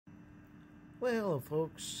Well,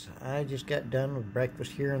 folks, I just got done with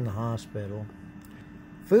breakfast here in the hospital.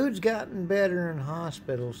 Food's gotten better in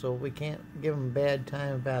hospital, so we can't give them a bad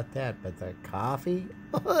time about that. But the coffee,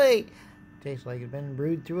 oi, tastes like it's been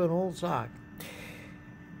brewed through an old sock.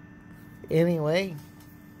 Anyway,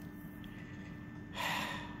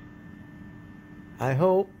 I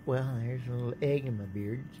hope, well, there's a little egg in my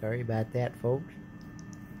beard. Sorry about that, folks.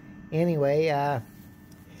 Anyway,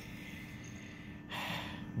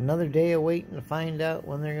 another day of waiting to find out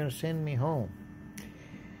when they're going to send me home.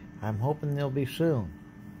 I'm hoping they'll be soon.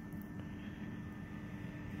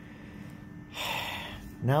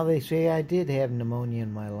 Now they say I did have pneumonia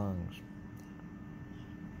in my lungs.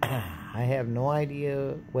 I have no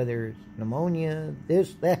idea whether it's pneumonia,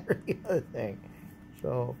 this, that, or the other thing.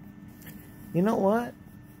 So, you know what?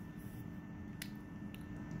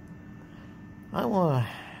 I want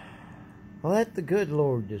to let the good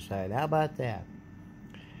Lord decide. How about that?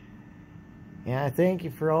 And I thank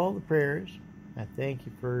you for all the prayers. I thank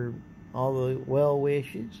you for all the well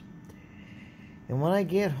wishes. And when I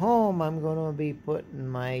get home, I'm going to be putting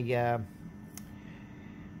my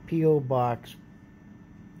P.O. Box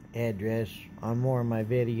address on more of my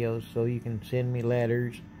videos so you can send me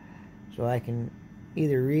letters so I can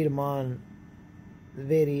either read them on the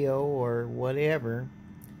video or whatever.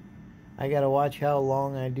 I got to watch how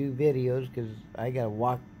long I do videos because I got to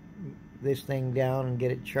walk this thing down and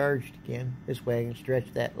get it charged again. This way I can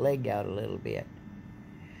stretch that leg out a little bit.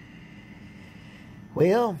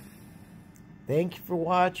 Well, thank you for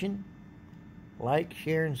watching. Like,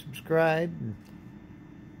 share, and subscribe.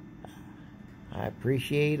 I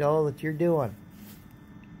appreciate all that you're doing.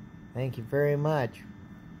 Thank you very much.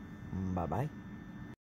 Bye-bye.